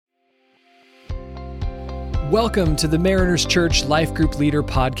Welcome to the Mariners Church Life Group Leader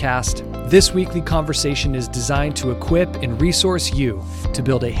Podcast. This weekly conversation is designed to equip and resource you to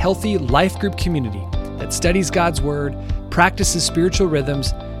build a healthy life group community that studies God's Word, practices spiritual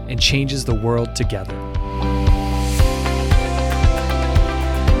rhythms, and changes the world together.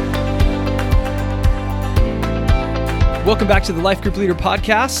 Welcome back to the Life Group Leader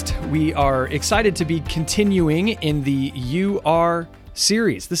Podcast. We are excited to be continuing in the You Are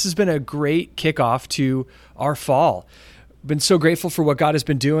series. This has been a great kickoff to our fall. Been so grateful for what God has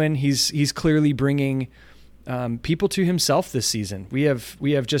been doing. He's clearly bringing people to himself this season. We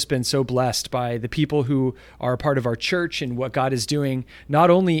have just been so blessed by the people who are a part of our church and what God is doing, not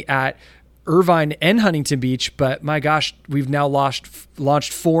only at Irvine and Huntington Beach, but my gosh, we've now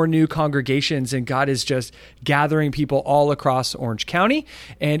launched 4 new congregations, and God is just gathering people all across Orange County.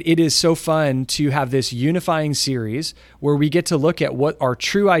 And it is so fun to have this unifying series where we get to look at what our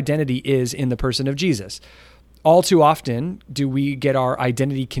true identity is in the person of Jesus. All too often do we get our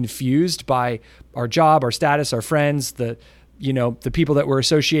identity confused by our job, our status, our friends, the people that we're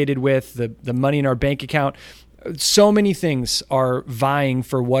associated with, the money in our bank account. So many things are vying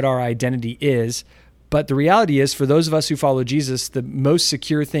for what our identity is, but the reality is, for those of us who follow Jesus, the most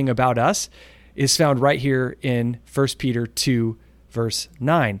secure thing about us is found right here in 1 Peter 2, verse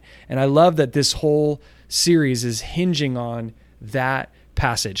 9. And I love that this whole series is hinging on that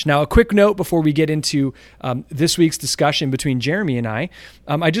passage. Now, a quick note before we get into this week's discussion between Jeremy and I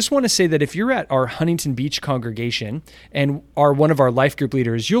just want to say that if you're at our Huntington Beach congregation and are one of our life group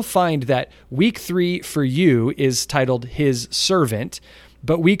leaders, you'll find that week 3 for you is titled His Servant,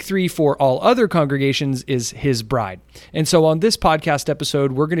 but week 3 for all other congregations is His Bride. And so on this podcast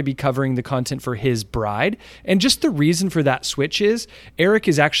episode, we're going to be covering the content for His Bride. And just the reason for that switch is Eric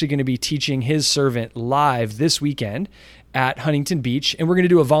is actually going to be teaching His Servant live this weekend at Huntington Beach, and we're going to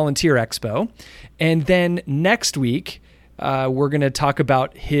do a volunteer expo. And then next week, we're going to talk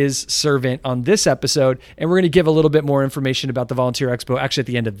about His Servant on this episode, and we're going to give a little bit more information about the volunteer expo actually at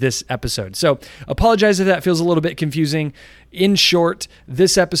the end of this episode. So apologize if that feels a little bit confusing. In short,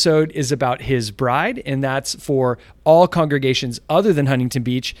 this episode is about His Bride, and that's for all congregations other than Huntington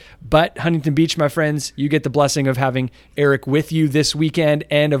Beach. But Huntington Beach, my friends, you get the blessing of having Eric with you this weekend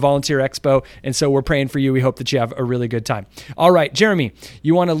and a volunteer expo. And so we're praying for you. We hope that you have a really good time. All right, Jeremy,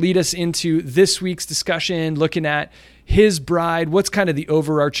 you want to lead us into this week's discussion, looking at His Bride. What's kind of the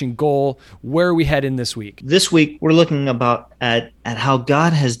overarching goal? Where are we heading this week? This week, we're looking at how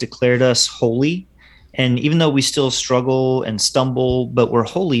God has declared us holy. And even though we still struggle and stumble, but we're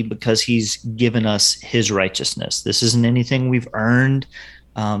holy because He's given us His righteousness. This isn't anything we've earned.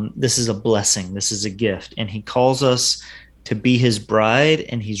 This is a blessing. This is a gift. And He calls us to be His bride,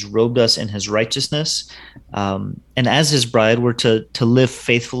 and He's robed us in His righteousness. And as His bride, we're to live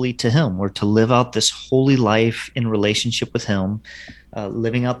faithfully to Him. We're to live out this holy life in relationship with Him,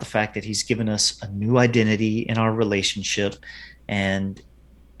 living out the fact that He's given us a new identity in our relationship. And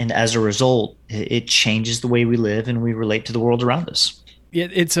as a result, it changes the way we live and we relate to the world around us.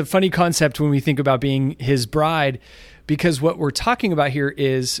 It's a funny concept when we think about being His bride, because what we're talking about here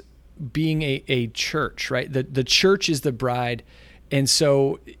is being a church, right? The church is the bride. And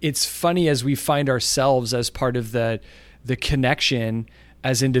so it's funny as we find ourselves as part of the connection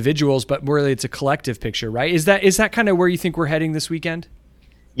as individuals, but really it's a collective picture, right? Is that kind of where you think we're heading this weekend?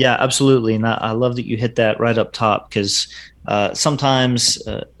 Yeah, absolutely. And I love that you hit that right up top, because sometimes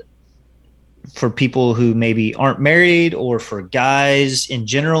for people who maybe aren't married, or for guys in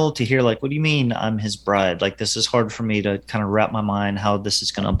general, to hear like, what do you mean I'm His bride? Like, this is hard for me to kind of wrap my mind how this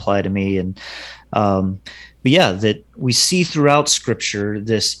is going to apply to me. And but yeah, that we see throughout Scripture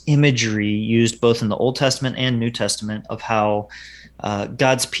this imagery used both in the Old Testament and New Testament of how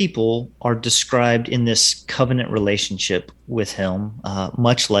God's people are described in this covenant relationship with Him,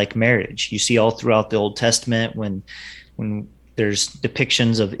 much like marriage. You see all throughout the Old Testament when there's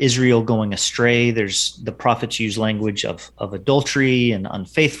depictions of Israel going astray, there's the prophets use language of adultery and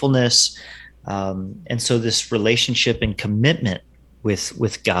unfaithfulness. And so this relationship and commitment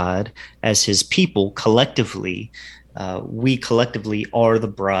with God as His people collectively, we collectively are the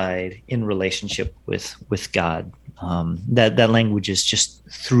bride in relationship with God. That language is just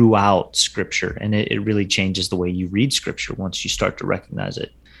throughout Scripture, and it really changes the way you read Scripture once you start to recognize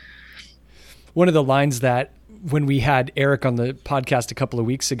it. One of the lines that when we had Eric on the podcast a couple of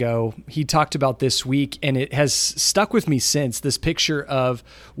weeks ago, he talked about this week, and it has stuck with me since, this picture of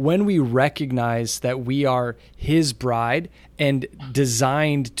when we recognize that we are His bride and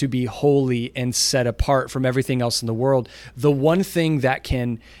designed to be holy and set apart from everything else in the world. The one thing that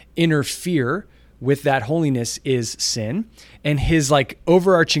can interfere with that holiness is sin. And his like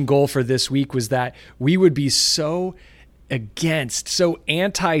overarching goal for this week was that we would be so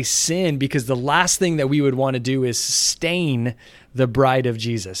anti-sin, because the last thing that we would want to do is stain the bride of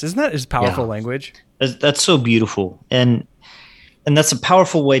Jesus. Isn't that his powerful language? That's so beautiful. And that's a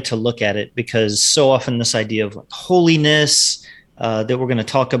powerful way to look at it, because so often this idea of like holiness that we're going to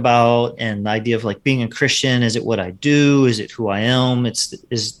talk about, and the idea of like being a Christian, is it what I do? Is it who I am?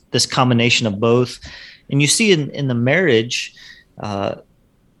 Is this combination of both. And you see in the marriage,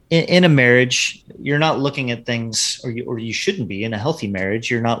 in a marriage, you're not looking at things, or you shouldn't be in a healthy marriage.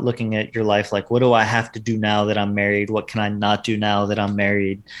 You're not looking at your life like, what do I have to do now that I'm married? What can I not do now that I'm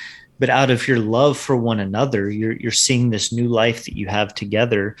married? But out of your love for one another, you're seeing this new life that you have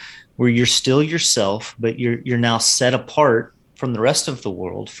together, where you're still yourself, but you're now set apart from the rest of the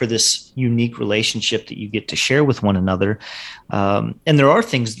world for this unique relationship that you get to share with one another. And there are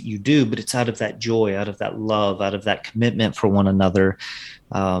things that you do, but it's out of that joy, out of that love, out of that commitment for one another.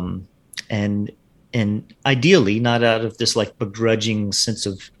 And ideally not out of this like begrudging sense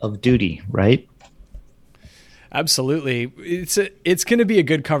of duty, right? Absolutely. It's going to be a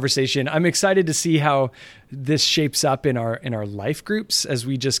good conversation. I'm excited to see how this shapes up in our life groups as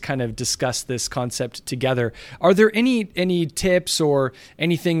we just kind of discuss this concept together. Are there any tips or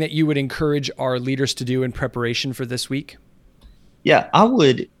anything that you would encourage our leaders to do in preparation for this week? Yeah, I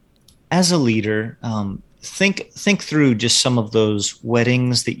would, as a leader, think through just some of those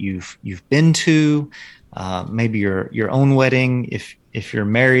weddings that you've been to, maybe your own wedding if you're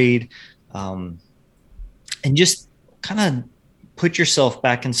married. And just kind of put yourself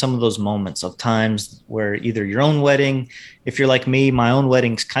back in some of those moments of times where either your own wedding, if you're like me, my own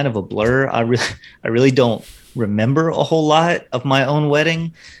wedding's kind of a blur. I really don't remember a whole lot of my own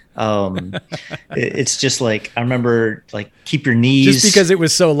wedding. It's just like, I remember like keep your knees. Just because it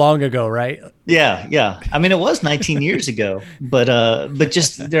was so long ago, right? Yeah. I mean, it was 19 years ago, but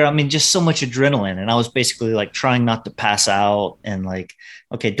just there, I mean, just so much adrenaline. And I was basically like trying not to pass out and like,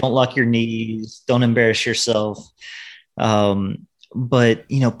 okay, don't lock your knees, don't embarrass yourself. But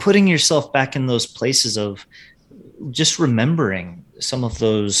putting yourself back in those places of just remembering some of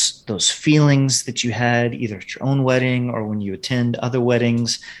those feelings that you had either at your own wedding or when you attend other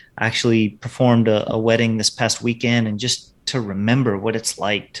weddings. I actually performed a wedding this past weekend, and just to remember what it's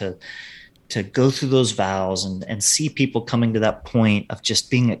like to go through those vows and see people coming to that point of just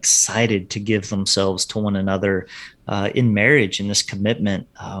being excited to give themselves to one another in marriage, in this commitment.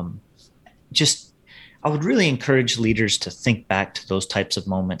 I would really encourage leaders to think back to those types of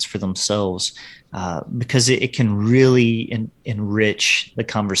moments for themselves, because it can really enrich the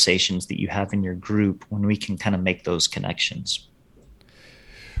conversations that you have in your group when we can kind of make those connections.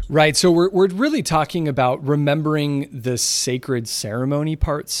 Right. So we're really talking about remembering the sacred ceremony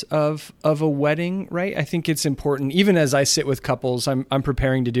parts of a wedding, right? I think it's important. Even as I sit with couples, I'm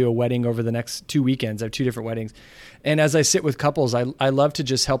preparing to do a wedding over the next 2 weekends. I have 2 different weddings. And as I sit with couples, I love to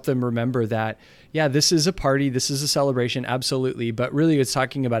just help them remember that, yeah, this is a party, this is a celebration, absolutely. But really it's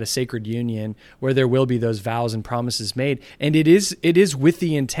talking about a sacred union where there will be those vows and promises made. And it is with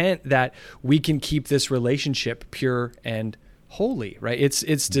the intent that we can keep this relationship pure and holy, right?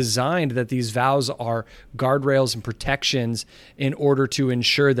 It's designed that these vows are guardrails and protections in order to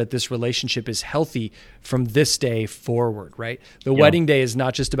ensure that this relationship is healthy from this day forward, right? The wedding day is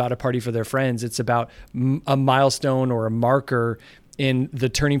not just about a party for their friends. It's about a milestone or a marker in the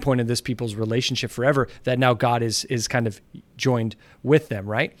turning point of this people's relationship forever, that now God is kind of joined with them,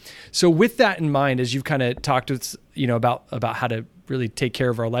 right? So with that in mind, as you've kind of talked with, about how to really take care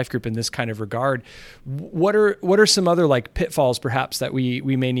of our life group in this kind of regard, what are some other like pitfalls perhaps that we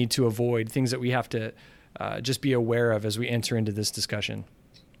may need to avoid, things that we have to just be aware of as we enter into this discussion?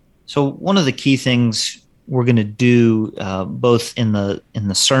 So one of the key things we're going to do both in the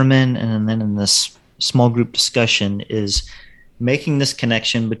sermon and then in this small group discussion is making this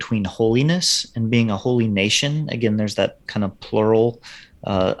connection between holiness and being a holy nation. Again, there's that kind of plural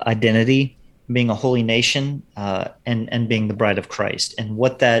identity, being a holy nation and being the bride of Christ, and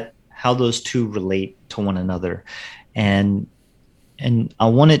how those two relate to one another. And I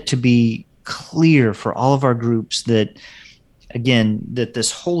want it to be clear for all of our groups that, again, that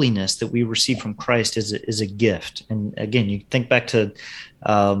this holiness that we receive from Christ is a gift. And again, you think back to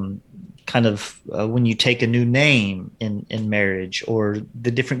when you take a new name in marriage, or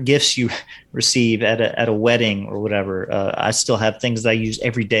the different gifts you receive at a wedding or whatever. I still have things that I use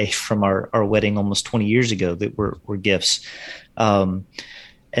every day from our wedding almost 20 years ago that were gifts. And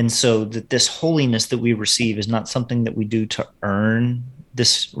so that this holiness that we receive is not something that we do to earn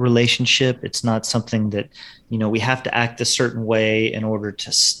this relationship. It's not something that, we have to act a certain way in order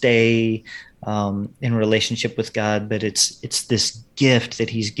to stay in relationship with God, but it's this gift that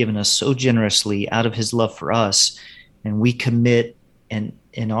He's given us so generously out of His love for us, and we commit and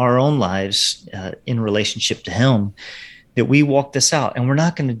in our own lives in relationship to Him, that we walk this out. And we're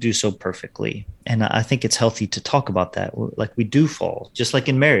not going to do so perfectly. And I think it's healthy to talk about that. Like, we do fall, just like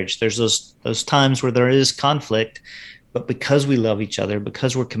in marriage. There's those times where there is conflict, but because we love each other,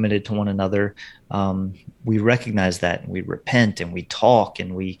 because we're committed to one another, we recognize that, and we repent, and we talk,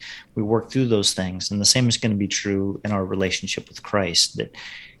 and we work through those things. And the same is going to be true in our relationship with Christ, that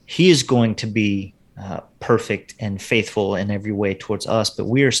He is going to be perfect and faithful in every way towards us, but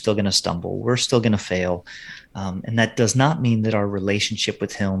we are still going to stumble. We're still going to fail. And that does not mean that our relationship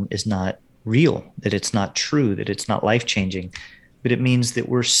with Him is not real, that it's not true, that it's not life-changing, but it means that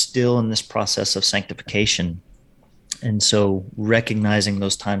we're still in this process of sanctification. And so recognizing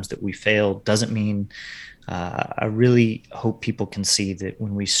those times that we fail doesn't mean, I really hope people can see that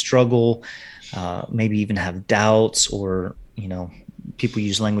when we struggle, maybe even have doubts, or, people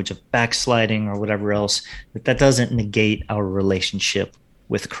use language of backsliding or whatever else, that doesn't negate our relationship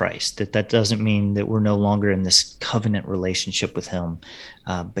with Christ, that doesn't mean that we're no longer in this covenant relationship with Him,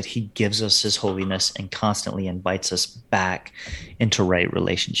 but He gives us His holiness and constantly invites us back into right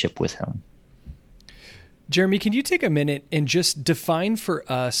relationship with Him. Jeremy, can you take a minute and just define for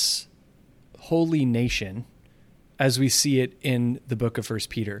us holy nation as we see it in the book of 1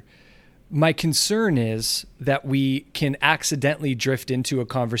 Peter? My concern is that we can accidentally drift into a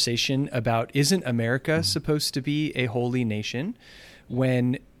conversation about, isn't America supposed to be a holy nation,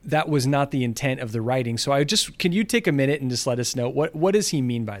 when that was not the intent of the writing. So can you take a minute and just let us know what does he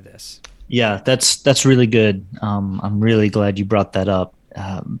mean by this? Yeah, that's really good. I'm really glad you brought that up,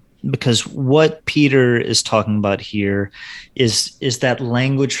 because what Peter is talking about here is that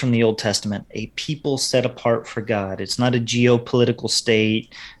language from the Old Testament, a people set apart for God. It's not a geopolitical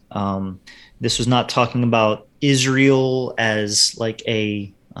state. This was not talking about Israel as like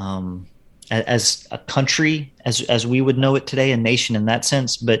as a country, as we would know it today, a nation in that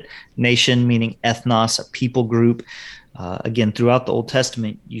sense, but nation meaning ethnos, a people group. Again, throughout the Old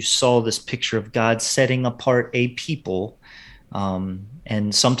Testament, you saw this picture of God setting apart a people.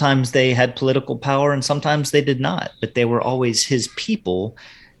 And sometimes they had political power and sometimes they did not, but they were always His people.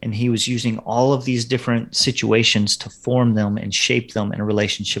 And He was using all of these different situations to form them and shape them in a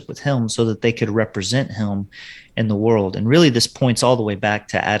relationship with Him so that they could represent Him in the world. And really, this points all the way back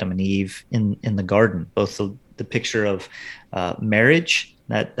to Adam and Eve in the garden, both the picture of marriage,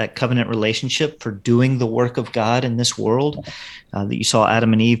 that covenant relationship for doing the work of God in this world, that you saw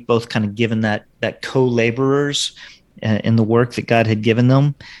Adam and Eve both kind of given that co-laborers in the work that God had given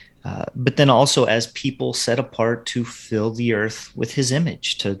them. But then also as people set apart to fill the earth with His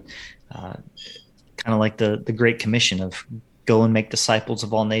image, to kind of like the Great Commission of go and make disciples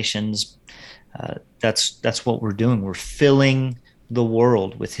of all nations. That's what we're doing. We're filling the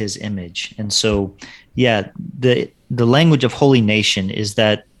world with His image. And so, yeah, the language of holy nation is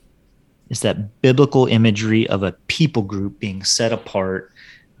that biblical imagery of a people group being set apart,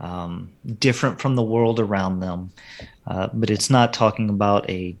 different from the world around them. But it's not talking about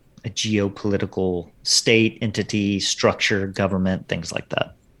a geopolitical state, entity, structure, government, things like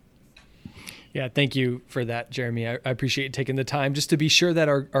that. Yeah, thank you for that, Jeremy. I appreciate you taking the time just to be sure that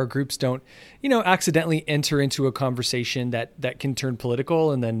our groups don't, accidentally enter into a conversation that can turn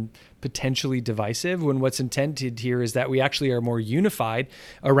political and then potentially divisive, when what's intended here is that we actually are more unified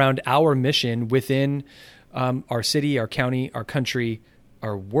around our mission within our city, our county, our country,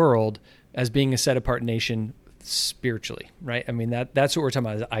 our world, as being a set apart nation spiritually, right? I mean, that's what we're talking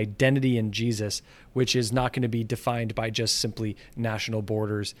about, is identity in Jesus, which is not going to be defined by just simply national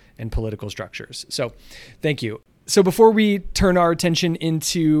borders and political structures. So thank you. So before we turn our attention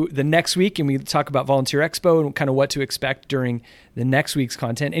into the next week and we talk about Volunteer Expo and kind of what to expect during the next week's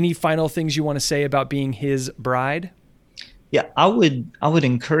content, any final things you want to say about being His bride? Yeah, I would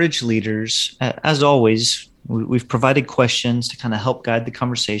encourage leaders, as always. We've provided questions to kind of help guide the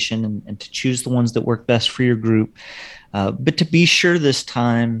conversation and to choose the ones that work best for your group. But to be sure this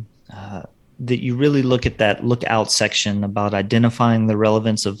time that you really look at that look out section about identifying the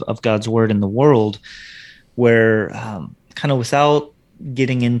relevance of God's word in the world, where kind of without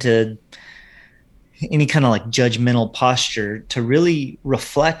getting into any kind of like judgmental posture, to really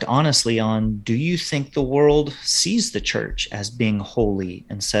reflect honestly on, do you think the world sees the church as being holy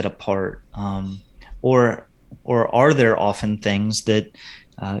and set apart? Or are there often things that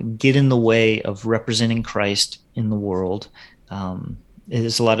get in the way of representing Christ in the world? It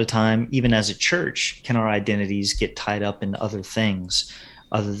is a lot of time, even as a church, can our identities get tied up in other things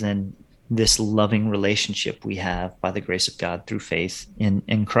other than this loving relationship we have by the grace of God through faith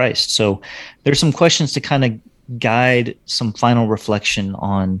in Christ. So there's some questions to kind of guide some final reflection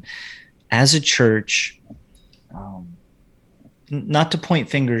on, as a church, not to point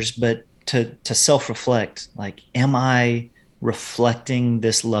fingers, but to self-reflect. Like, am I reflecting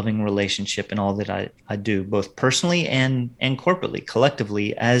this loving relationship in all that I do, both personally and corporately,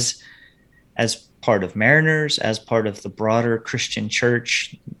 collectively, as part of Mariners, as part of the broader Christian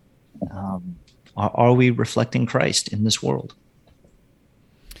church? Are we reflecting Christ in this world?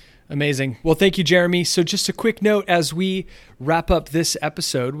 Amazing. Well, thank you, Jeremy. So just a quick note as we wrap up this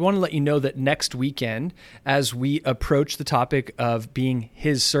episode, we want to let you know that next weekend, as we approach the topic of being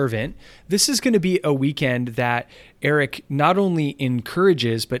his servant, this is going to be a weekend that Eric not only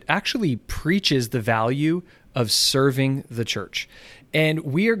encourages, but actually preaches the value of serving the church. And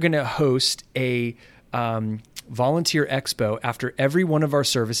we are going to host a volunteer expo after every one of our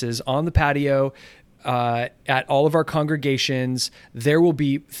services on the patio. At all of our congregations, there will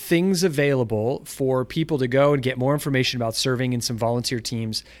be things available for people to go and get more information about serving in some volunteer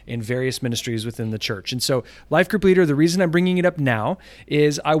teams in various ministries within the church. And so, Life Group Leader, the reason I'm bringing it up now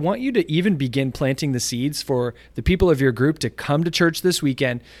is I want you to even begin planting the seeds for the people of your group to come to church this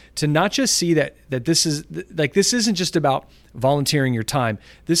weekend, to not just see that this isn't just about volunteering your time.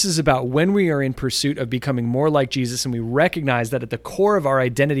 This is about when we are in pursuit of becoming more like Jesus, and we recognize that at the core of our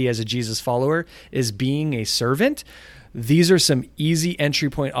identity as a Jesus follower is being a servant. These are some easy entry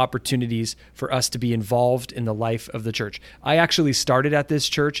point opportunities for us to be involved in the life of the church. I actually started at this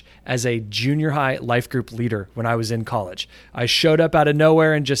church as a junior high life group leader when I was in college. I showed up out of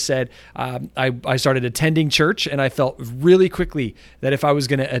nowhere and just said, I started attending church, and I felt really quickly that if I was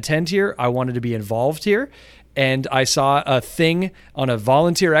going to attend here, I wanted to be involved here. And I saw a thing on a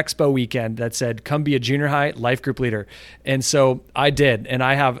volunteer expo weekend that said, come be a junior high life group leader. And so I did. And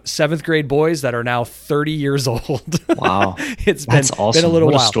I have 7th grade boys that are now 30 years old. Wow. That's awesome. Been a little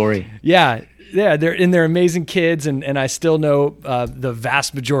what while. A story. Yeah. They're amazing kids, and I still know the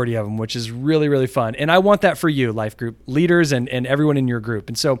vast majority of them, which is really, really fun. And I want that for you, life group leaders and everyone in your group.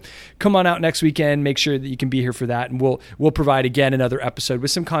 And so come on out next weekend, make sure that you can be here for that. And we'll provide again another episode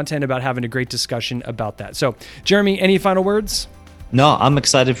with some content about having a great discussion about that. So Jeremy, any final words? No, I'm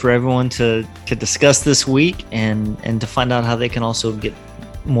excited for everyone to discuss this week and to find out how they can also get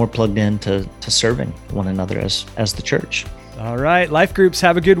more plugged in to serving one another as the church. All right, life groups,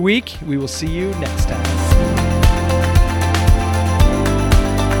 have a good week. We will see you next time.